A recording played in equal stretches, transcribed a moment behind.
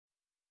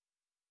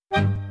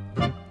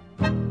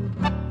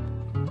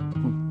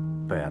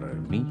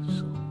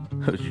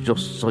Yo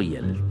soy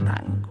el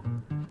tango.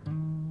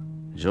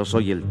 Yo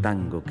soy el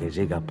tango que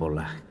llega por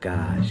las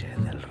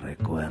calles del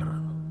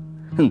recuerdo.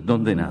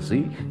 ¿Dónde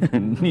nací?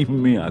 Ni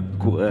me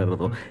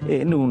acuerdo.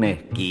 En una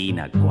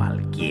esquina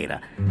cualquiera.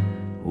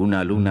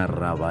 Una luna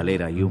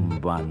rabalera y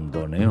un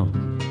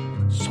bandoneón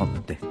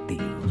son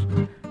testigos.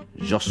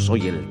 Yo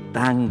soy el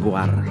tango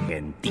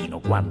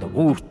argentino cuando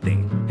guste y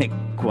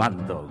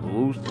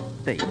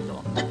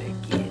donde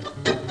quiera.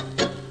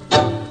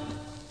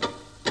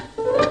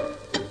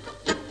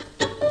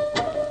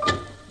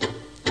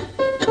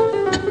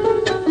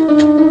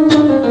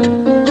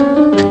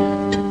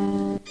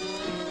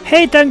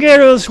 Hey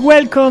Tangueros,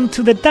 welcome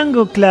to the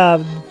Tango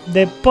Club,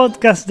 the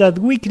podcast that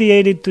we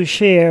created to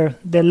share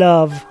the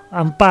love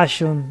and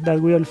passion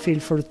that we all feel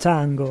for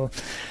tango.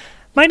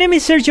 My name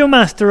is Sergio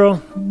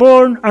Mastro,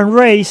 born and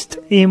raised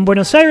in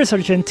Buenos Aires,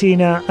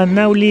 Argentina, and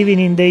now living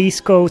in the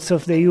east coast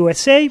of the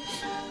USA.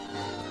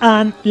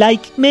 And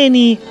like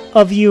many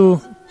of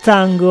you,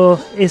 tango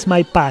is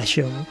my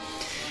passion.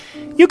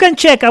 You can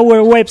check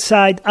our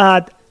website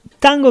at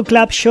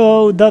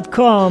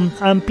tangoclubshow.com,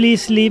 and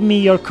please leave me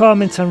your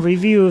comments and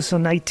reviews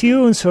on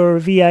iTunes or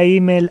via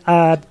email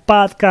at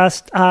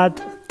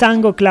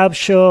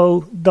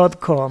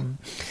podcast@tangoclubshow.com.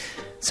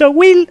 So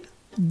we'll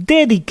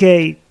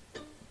dedicate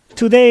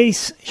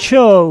today's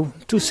show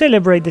to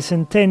celebrate the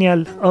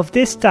centennial of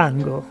this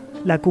tango,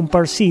 La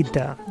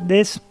Cumparsita,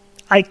 this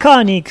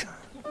iconic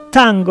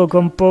tango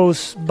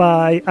composed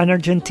by an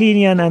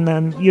Argentinian and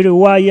an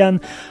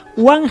Uruguayan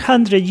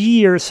 100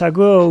 years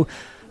ago.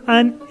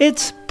 And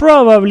it's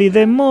probably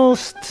the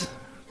most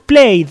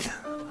played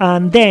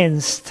and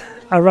danced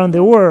around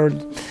the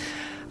world.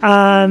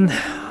 And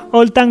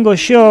all tango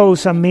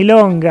shows and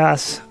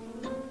milongas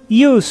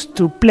used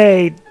to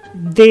play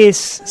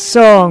this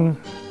song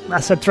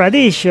as a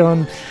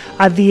tradition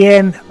at the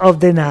end of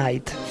the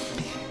night.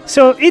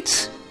 So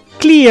it's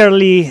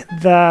clearly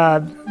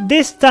that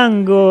this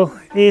tango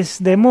is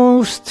the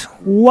most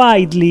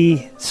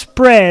widely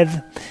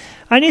spread,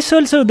 and it's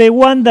also the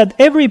one that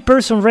every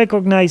person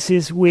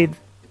recognizes with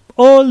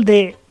all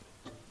the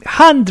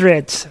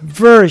hundreds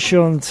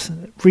versions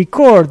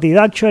recorded.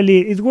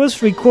 Actually, it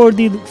was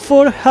recorded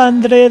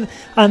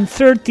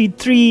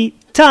 433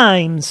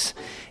 times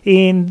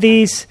in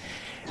these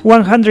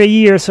 100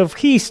 years of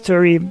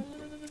history.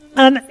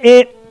 And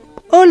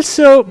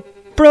also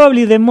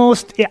probably the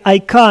most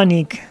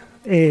iconic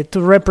to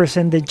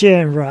represent the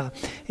genre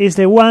is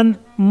the one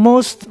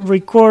most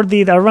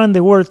recorded around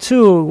the world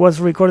too. Was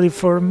recorded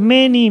for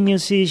many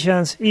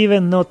musicians,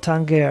 even not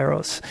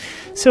tangueros.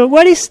 So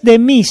what is the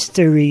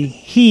mystery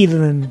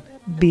hidden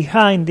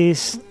behind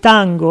this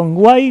tango, and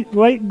why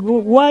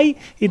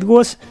it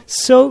was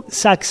so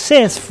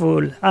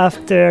successful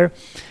after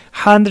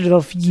hundreds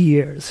of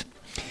years?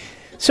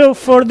 So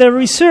for the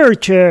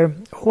researcher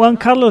Juan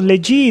Carlos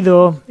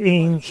Legido,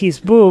 in his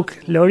book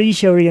La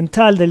Orilla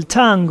Oriental del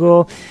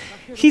Tango,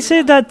 he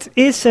said that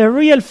it's a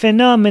real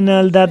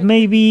phenomenon that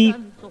maybe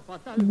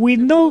we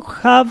don't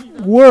have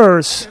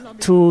words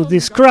to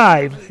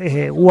describe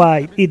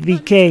why it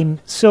became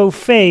so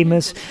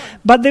famous,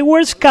 but the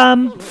words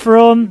come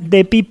from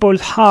the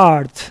people's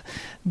heart.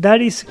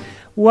 That is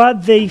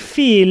what they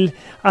feel,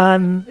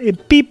 and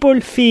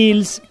people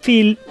feel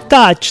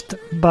touched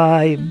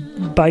by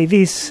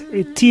this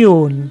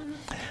tune.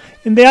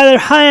 On the other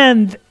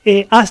hand,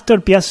 Astor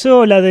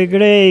Piazzolla, the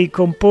great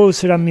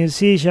composer and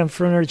musician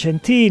from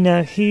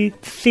Argentina, he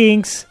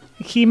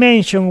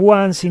mentioned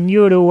once in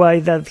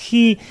Uruguay that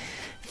he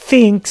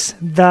thinks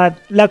that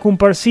La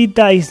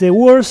Cumparsita is the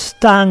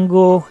worst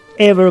tango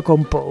ever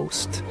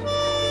composed.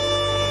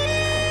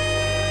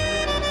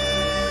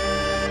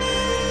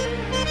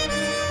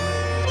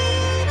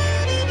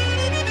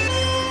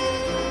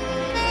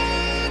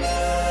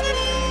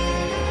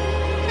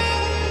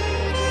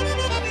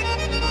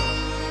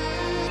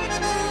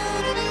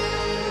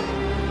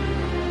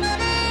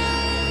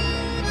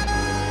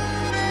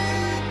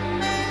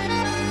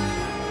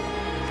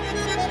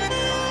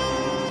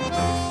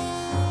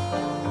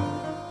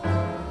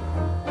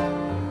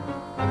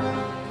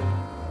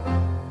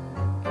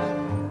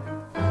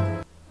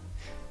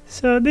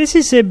 So this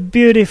is a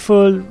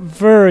beautiful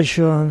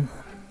version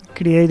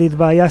created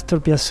by Astor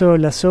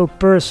Piazzolla, so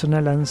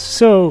personal and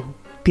so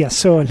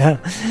Piazzolla.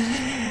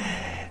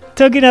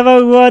 Talking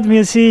about what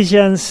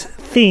musicians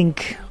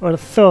think or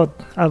thought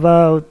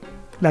about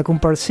La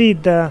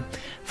Cumparsita,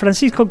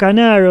 Francisco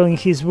Canaro, in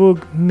his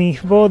book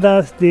Mis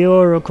Bodas de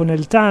Oro con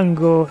el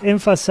Tango,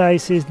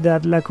 emphasizes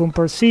that La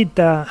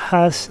Cumparsita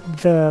has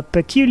the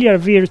peculiar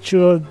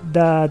virtue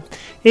that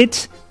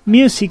its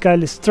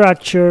musical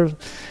structure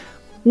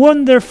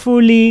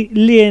wonderfully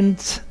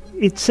lends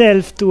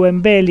itself to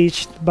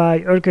embellished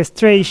by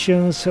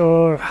orchestrations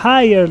or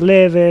higher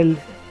level,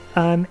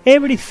 and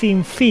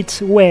everything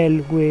fits well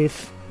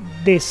with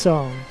this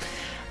song.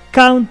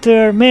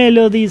 Counter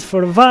melodies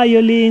for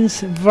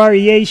violins,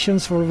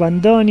 variations for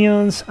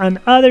bandoneons, and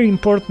other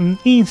important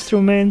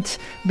instruments,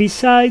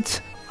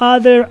 besides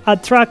other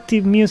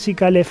attractive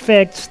musical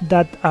effects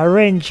that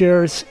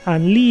arrangers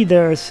and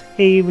leaders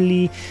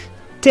ably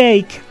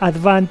take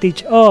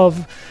advantage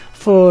of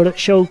for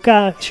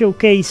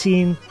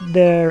showcasing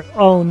their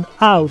own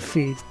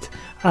outfit.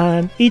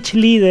 And each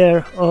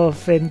leader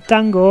of a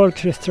tango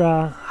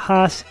orchestra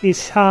has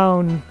his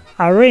own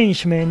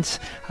arrangements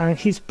and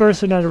his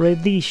personal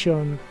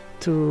rendition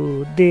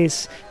to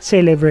this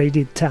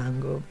celebrated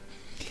tango.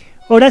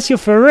 Horacio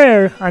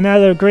Ferrer,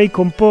 another great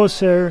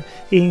composer,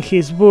 in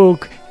his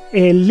book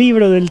El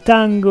Libro del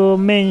Tango,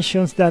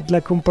 mentions that La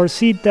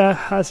Cumparsita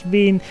has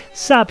been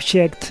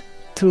subject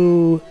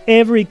to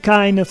every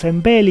kind of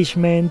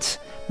embellishments,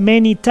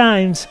 many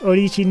times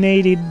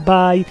originated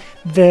by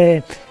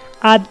the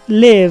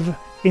ad-lib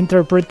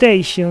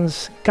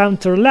interpretations,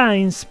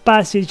 counterlines,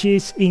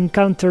 passages in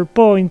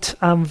counterpoint,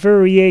 and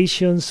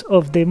variations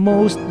of the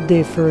most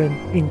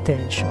different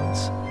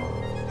intentions.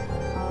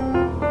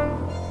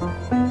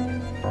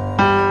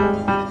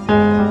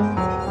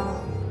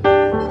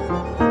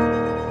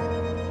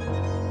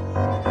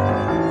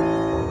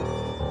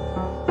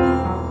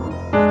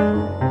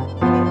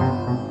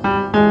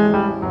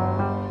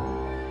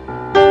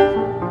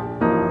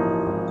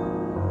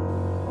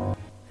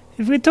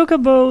 If we talk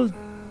about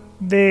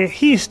the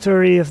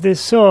history of this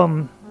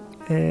song,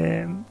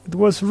 it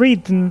was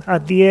written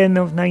at the end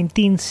of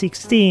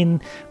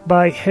 1916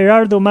 by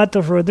Gerardo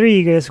Matos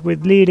Rodríguez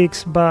with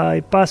lyrics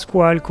by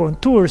Pascual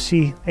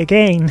Contursi,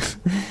 again,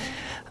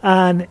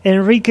 and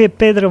Enrique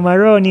Pedro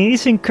Maroni.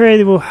 It's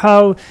incredible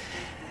how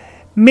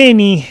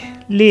many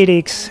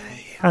lyrics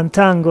and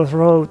tangos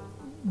wrote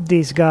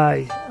this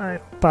guy,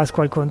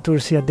 Pascual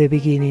Contursi, at the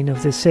beginning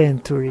of the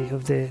century,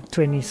 of the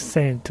 20th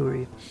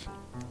century.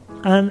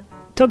 And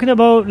talking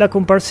about La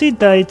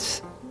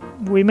Cumparsita,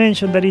 we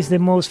mentioned that it's the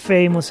most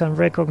famous and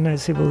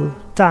recognizable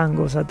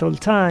tangos at all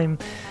time.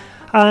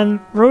 And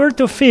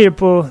Roberto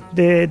Firpo,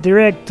 the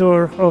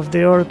director of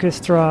the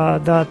orchestra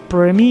that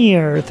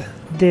premiered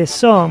the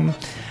song,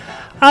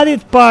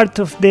 added part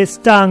of this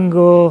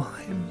tango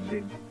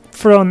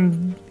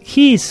from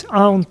his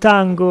own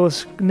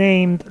tangos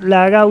named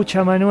La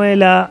Gaucha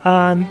Manuela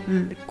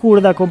and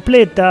Curda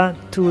Completa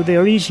to the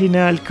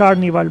original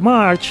Carnival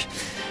March,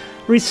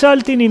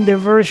 resulting in the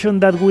version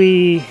that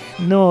we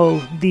know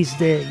these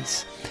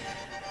days.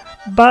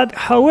 But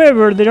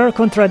however, there are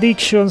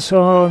contradictions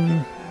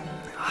on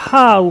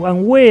how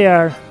and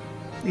where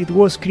it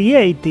was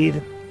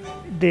created,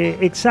 the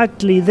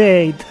exactly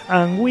date,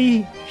 and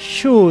we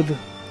should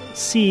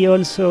see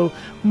also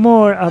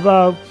more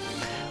about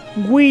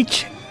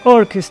which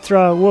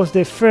orchestra was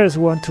the first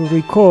one to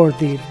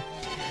record it.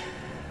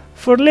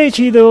 For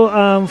Legido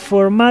and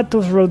for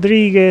Matos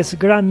Rodríguez'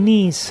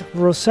 grandniece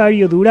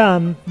Rosario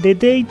Durán, the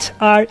dates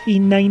are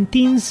in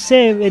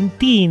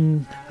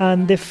 1917,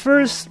 and the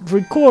first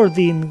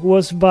recording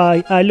was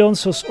by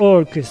Alonso's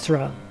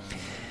orchestra.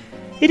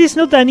 It is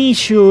not an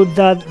issue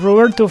that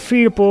Roberto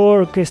Firpo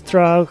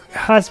orchestra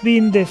has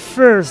been the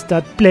first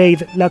that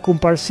played La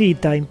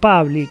Cumparsita in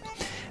public.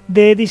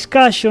 The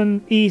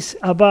discussion is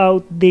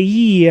about the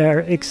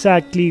year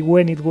exactly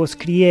when it was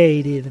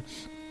created.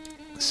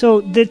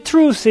 So the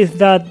truth is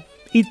that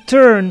it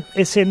turned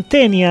a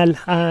centennial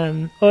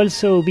and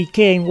also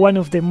became one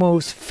of the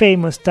most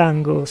famous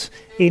tangos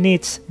in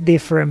its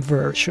different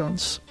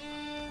versions.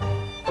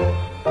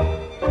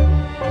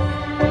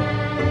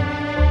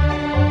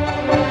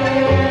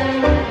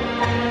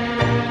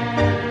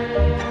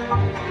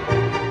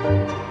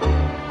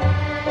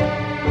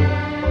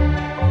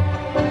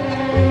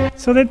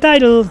 So the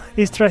title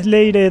is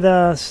translated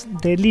as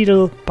The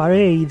Little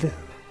Parade,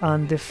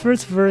 and the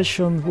first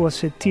version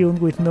was a tune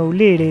with no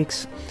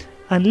lyrics,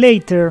 and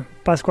later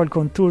Pascual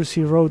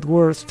Contursi wrote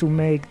words to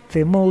make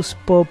the most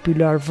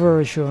popular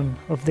version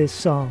of the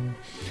song.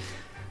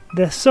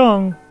 The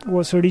song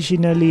was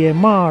originally a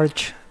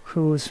march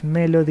whose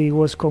melody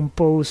was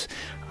composed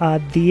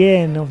at the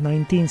end of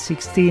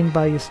 1916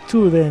 by a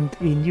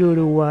student in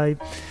Uruguay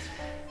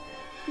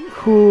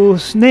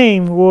whose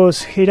name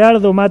was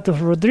Gerardo Matos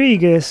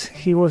Rodríguez.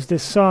 He was the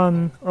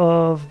son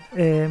of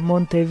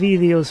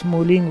Montevideo's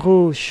Moulin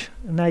Rouge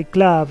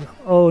nightclub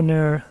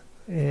owner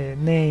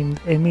named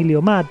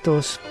Emilio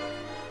Matos.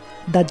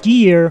 That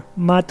year,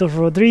 Matos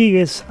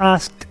Rodríguez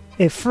asked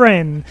a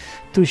friend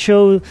to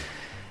show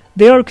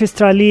the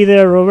orchestra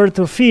leader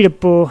Roberto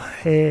Firpo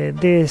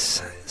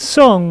this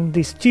song,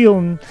 this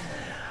tune,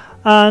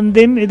 and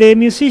the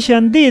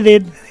musician did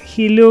it.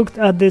 He looked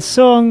at the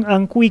song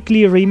and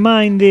quickly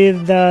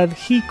reminded that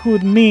he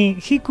could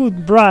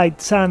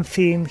write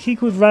something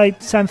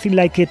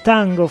like a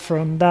tango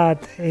from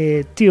that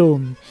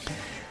tune.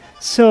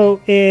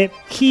 So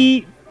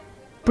he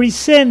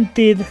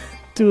presented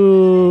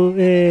to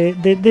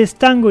this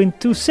tango in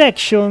two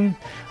sections,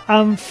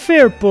 and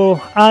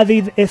Firpo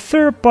added a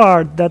third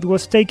part that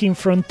was taken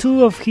from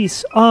two of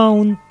his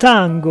own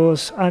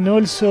tangos and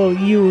also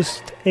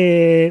used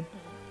a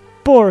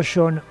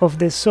portion of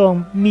the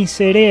song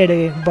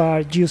Miserere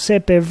by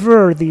Giuseppe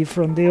Verdi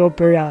from the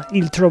opera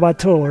Il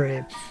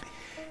Trovatore.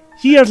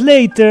 Years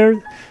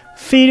later,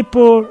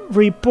 Firpo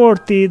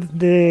reported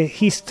the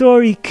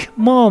historic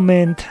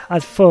moment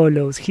as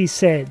follows. He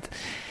said,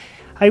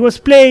 I was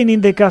playing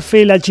in the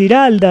Café La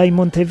Giralda in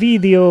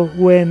Montevideo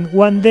when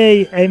one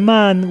day a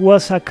man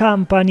was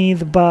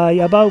accompanied by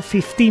about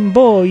 15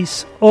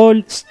 boys,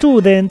 all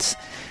students,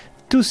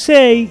 to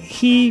say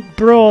he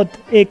brought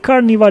a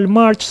carnival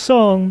march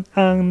song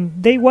and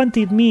they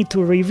wanted me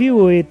to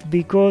review it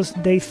because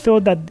they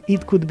thought that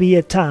it could be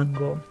a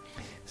tango.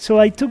 So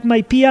I took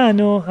my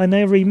piano and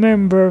I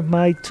remember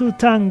my two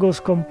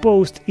tangos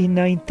composed in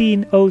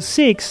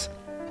 1906,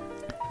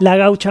 La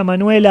Gaucha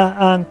Manuela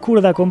and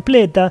Curda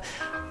Completa,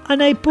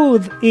 and I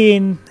put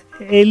in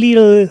a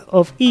little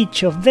of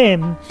each of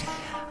them.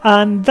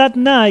 And that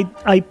night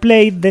I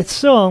played the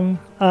song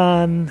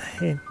and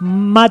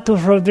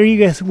Matos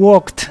Rodríguez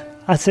walked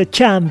as a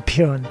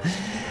champion.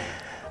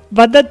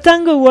 But that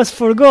tango was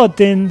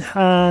forgotten,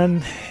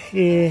 and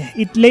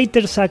its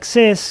later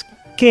success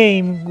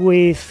came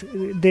with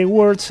the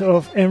words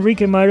of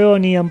Enrique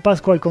Maroni and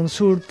Pascual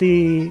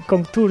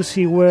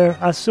Contursi were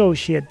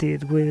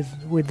associated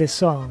with the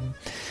song.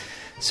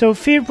 So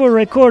Firpo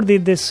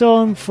recorded the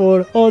song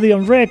for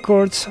Odeon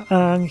Records,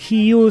 and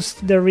he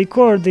used the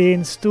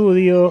recording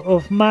studio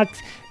of Max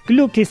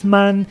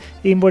Gluckisman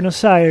in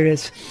Buenos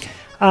Aires,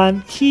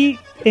 and he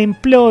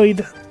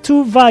employed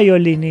two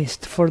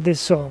violinists for the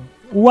song,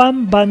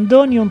 one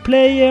bandoneon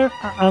player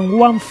and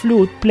one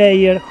flute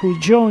player who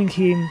joined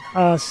him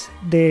as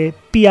the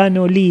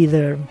piano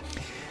leader.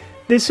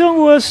 The song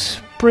was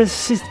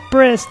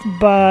pressed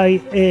by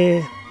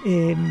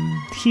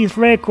his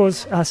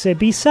records as a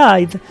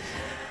B-side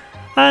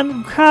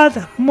and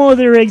had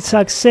moderate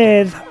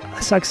success,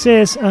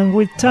 and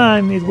with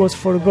time it was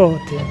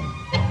forgotten.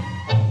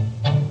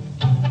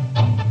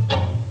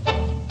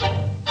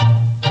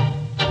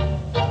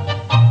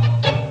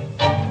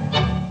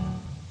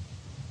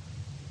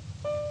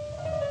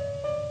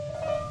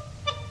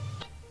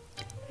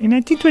 In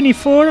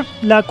 1924,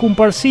 La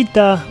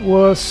Cumparsita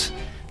was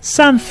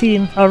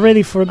something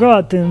already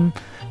forgotten,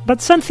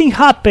 but something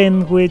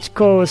happened which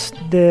caused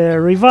the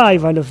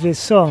revival of this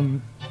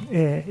song.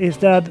 Is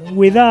that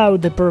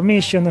without the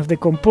permission of the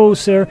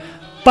composer,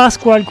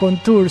 Pascual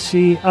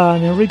Contursi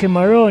and Enrique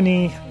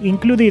Maroni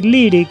included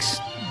lyrics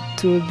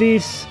to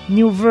this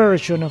new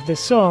version of the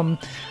song,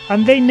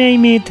 and they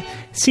named it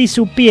Si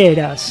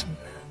Supieras.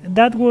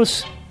 That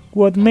was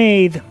what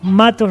made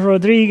Matos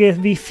Rodríguez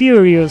be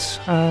furious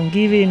and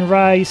giving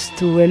rise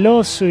to a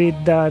lawsuit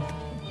that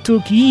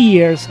took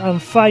years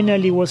and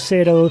finally was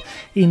settled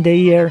in the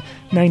year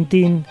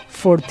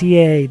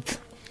 1948.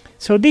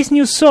 So this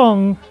new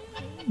song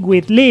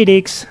with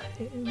lyrics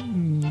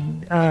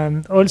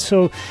and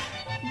also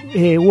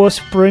was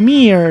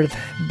premiered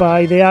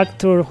by the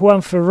actor Juan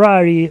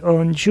Ferrari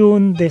on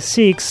June the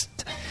 6th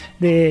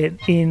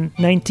in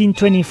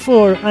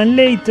 1924, and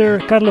later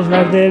Carlos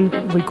Gardel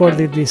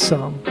recorded this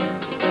song.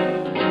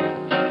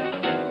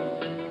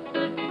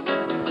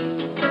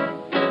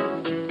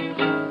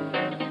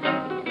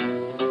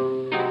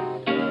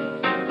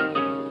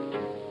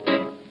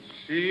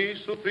 Si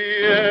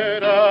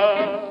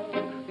supiera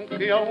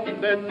que aún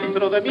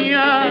dentro de mi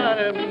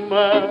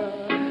alma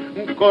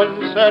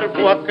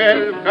conservo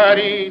aquel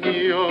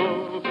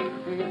cariño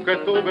que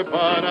tuve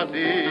para ti.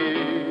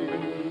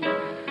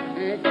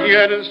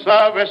 Quién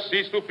sabe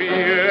si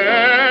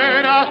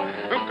supieras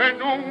que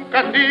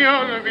nunca te he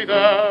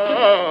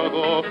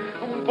olvidado,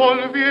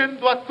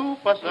 volviendo a tu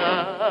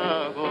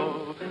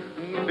pasado,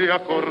 te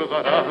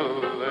acordarás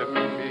de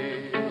mí.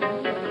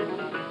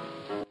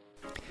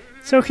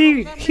 So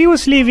he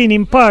was living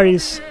in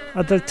Paris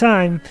at the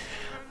time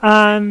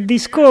and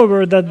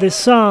discovered that the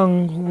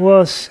song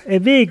was a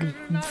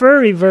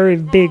very, very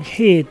big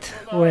hit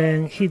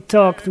when he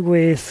talked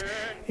with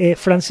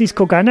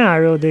Francisco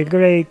Canaro, the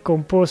great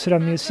composer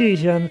and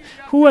musician,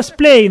 who was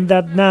playing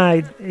that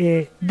night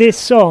this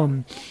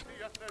song.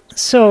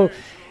 So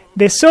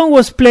the song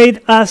was played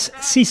as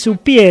Si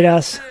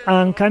Supieras,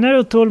 and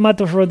Canaro told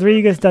Matos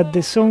Rodríguez that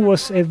the song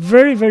was a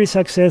very, very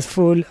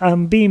successful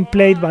and being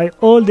played by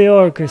all the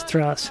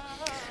orchestras.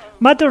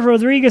 Matos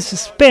Rodríguez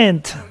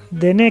spent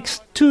the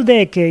next 2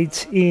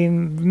 decades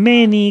in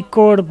many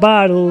court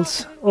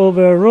battles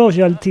over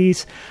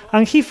royalties,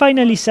 and he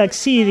finally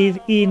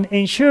succeeded in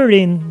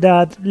ensuring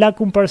that La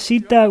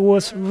Cumparsita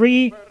was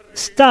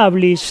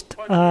re-established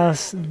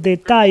as the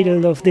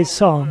title of the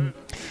song.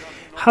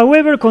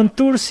 However,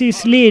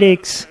 Contursi's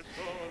lyrics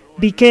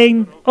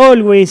became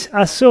always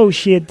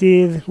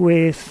associated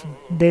with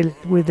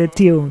the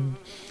tune.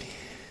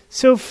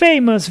 So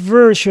famous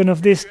version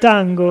of this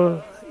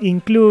tango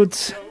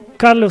includes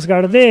Carlos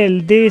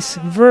Gardel, this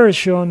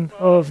version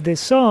of the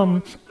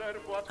song,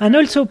 and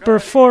also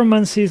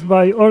performances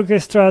by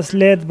orchestras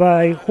led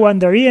by Juan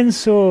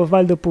D'Arienzo,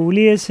 Osvaldo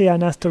Pugliese,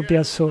 and Astor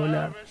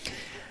Piazzolla.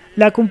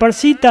 La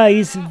Cumparsita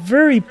is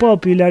very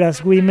popular,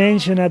 as we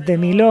mentioned, at the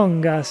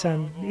milongas,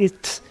 and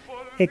it's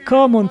a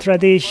common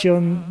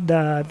tradition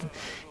that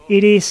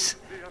it is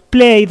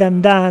played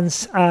and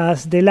danced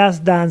as the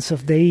last dance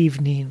of the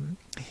evening.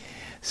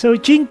 So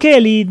Gene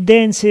Kelly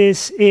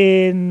dances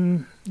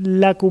in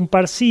La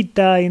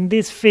Cumparsita in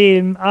this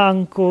film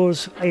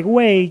Anchors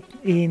Aweigh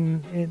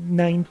in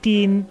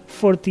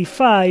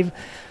 1945,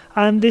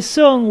 and the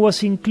song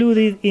was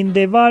included in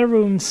the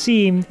ballroom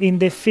scene in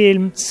the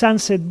film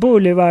Sunset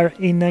Boulevard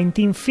in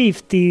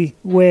 1950,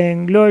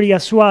 when Gloria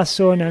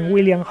Swanson and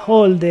William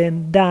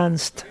Holden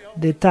danced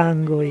the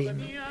tango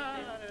in.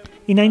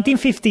 In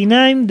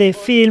 1959, the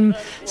film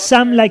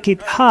Some Like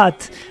It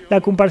Hot, La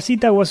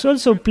Cumparsita was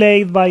also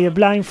played by a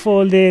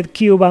blindfolded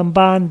Cuban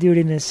band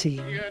during a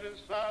scene.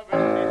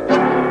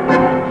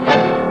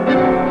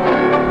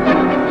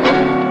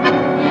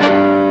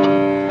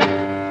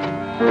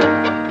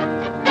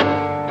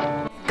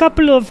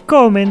 Couple of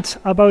comments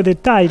about the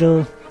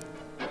title.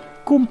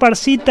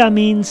 Cumparsita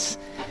means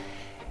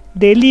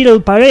the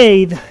little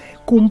parade.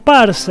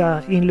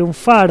 Cumparsa in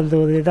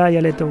Lunfardo, the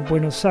dialect of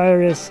Buenos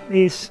Aires,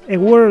 is a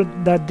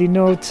word that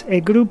denotes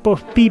a group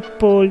of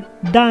people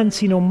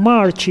dancing or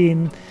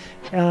marching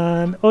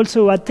and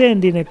also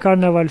attending a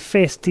carnival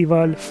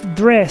festival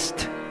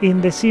dressed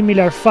in the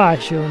similar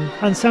fashion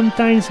and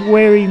sometimes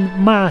wearing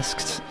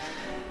masks.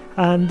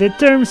 And the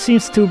term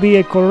seems to be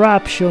a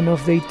corruption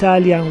of the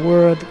Italian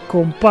word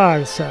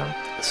comparsa.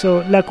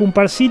 So, la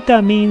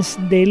Cumparsita means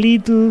the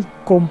little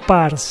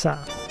comparsa.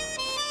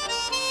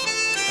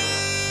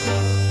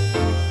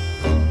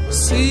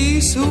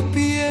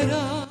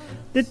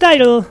 The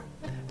title,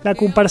 La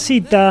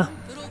Cumparsita,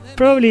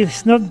 probably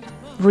is not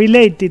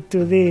related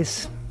to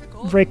this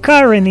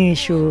recurrent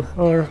issue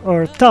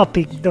or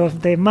topic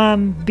of the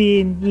man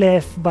being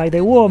left by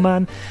the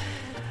woman,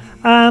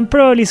 and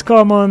probably is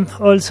common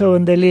also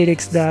in the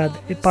lyrics that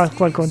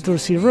Pascual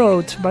Contursi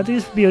wrote, but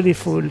it's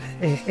beautiful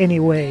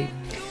anyway.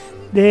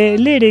 The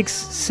lyrics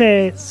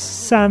say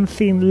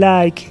something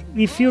like,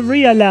 if you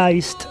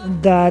realized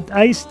that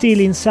I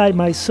still inside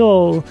my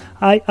soul,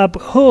 I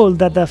uphold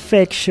that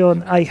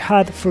affection I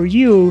had for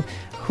you.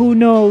 Who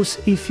knows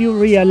if you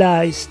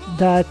realized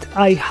that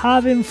I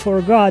haven't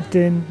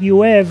forgotten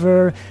you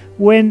ever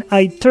when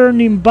I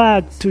turning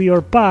back to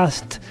your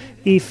past,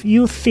 if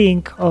you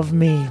think of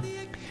me.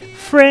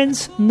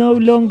 Friends no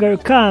longer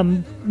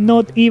come,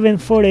 not even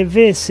for a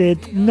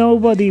visit.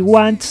 Nobody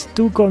wants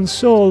to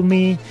console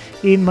me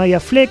in my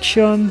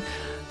affliction.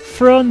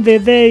 From the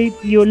day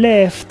you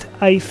left,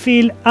 I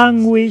feel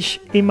anguish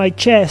in my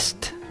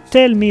chest.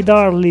 Tell me,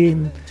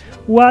 darling,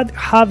 what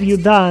have you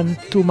done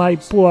to my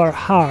poor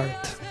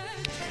heart?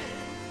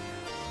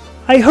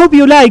 I hope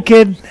you like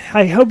it.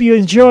 I hope you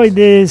enjoyed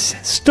this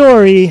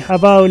story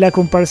about La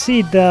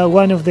Cumparsita,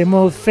 one of the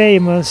most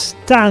famous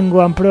tango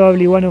and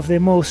probably one of the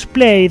most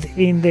played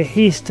in the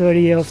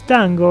history of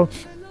tango.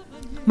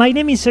 My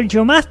name is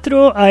Sergio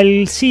Mastro.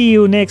 I'll see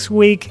you next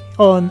week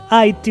on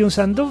iTunes,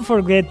 and don't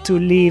forget to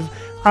leave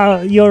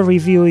your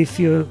review if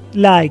you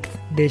liked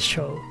the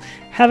show.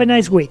 Have a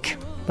nice week.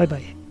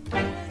 Bye-bye.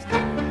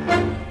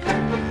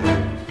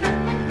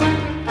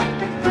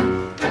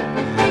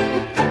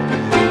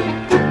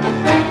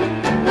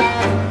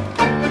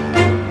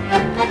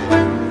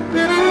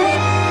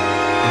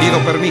 Pido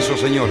permiso,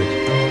 señores.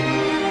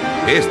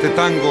 Este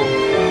tango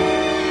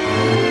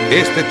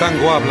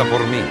habla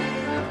por mí.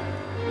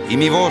 Y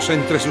mi voz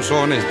entre sus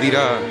sones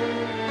dirá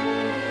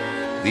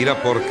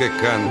por qué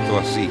canto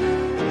así.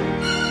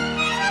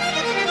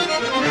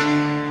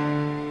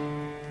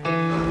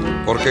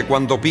 Porque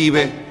cuando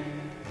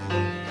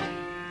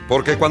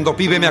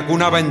pibe me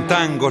acunaba en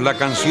tangos la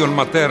canción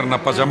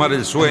materna para llamar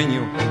el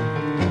sueño,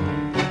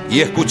 y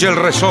escuché el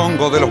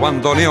rezongo de los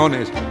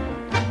bandoneones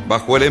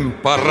bajo el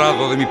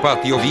emparrado de mi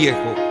patio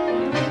viejo,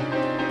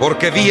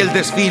 porque vi el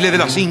desfile de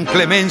las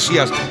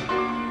inclemencias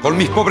con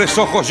mis pobres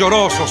ojos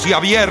llorosos y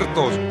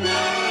abiertos,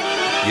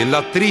 y en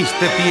la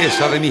triste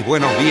pieza de mis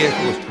buenos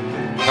viejos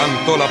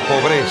cantó la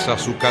pobreza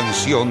su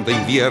canción de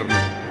invierno.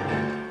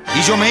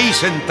 Y yo me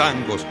hice en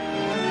tangos,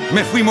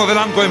 me fui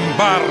modelando en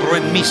barro,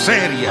 en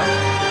miseria,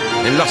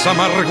 en las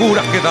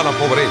amarguras que da la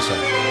pobreza,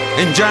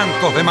 en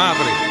llantos de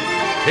madre,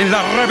 en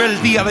la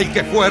rebeldía del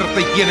que es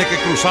fuerte y tiene que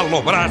cruzar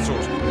los brazos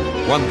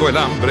cuando el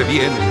hambre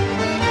viene.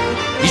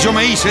 Y yo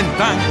me hice en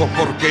tangos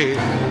porque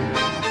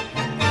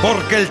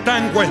el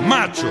tango es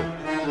macho,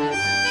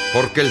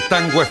 porque el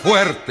tango es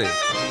fuerte,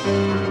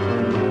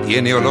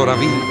 tiene olor a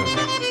vida,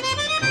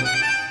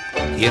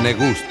 tiene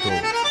gusto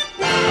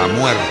a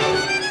muerte.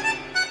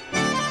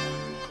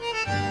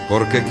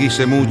 Porque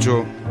quise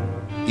mucho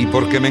y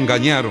porque me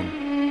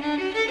engañaron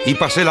y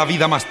pasé la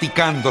vida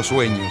masticando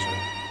sueños.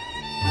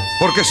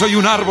 Porque soy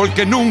un árbol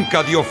que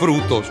nunca dio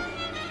frutos.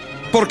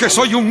 Porque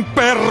soy un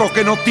perro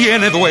que no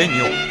tiene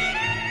dueño.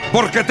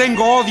 Porque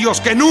tengo odios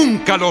que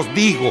nunca los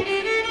digo.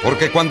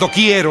 Porque cuando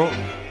quiero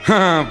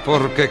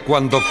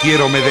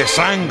me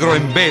desangro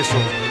en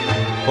besos.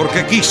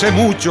 Porque quise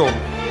mucho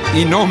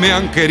y no me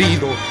han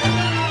querido.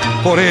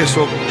 Por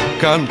eso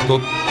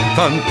canto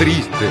tan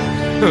triste.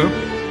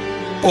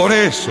 Por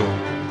eso.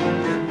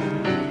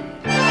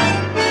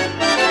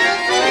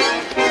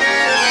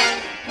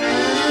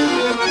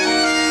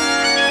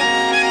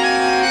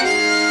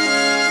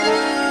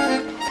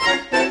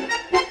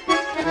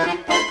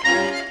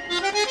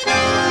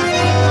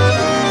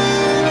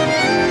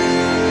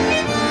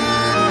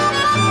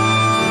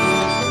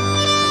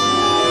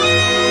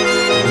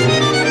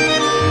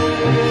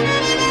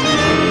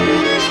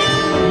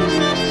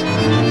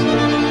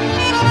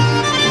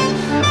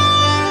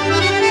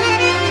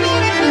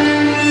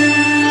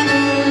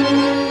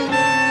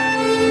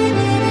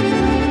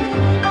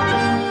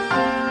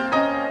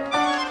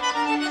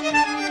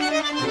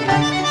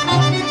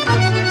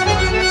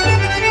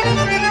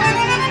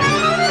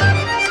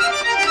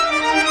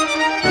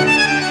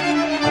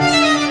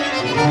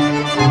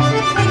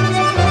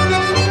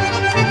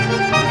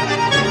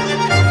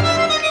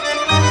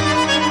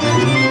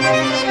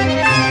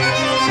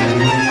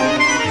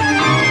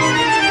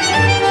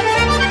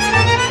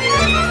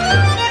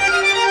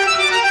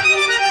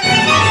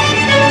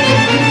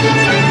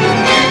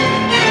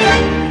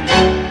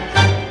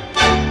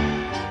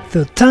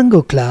 The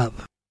Tango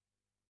Club.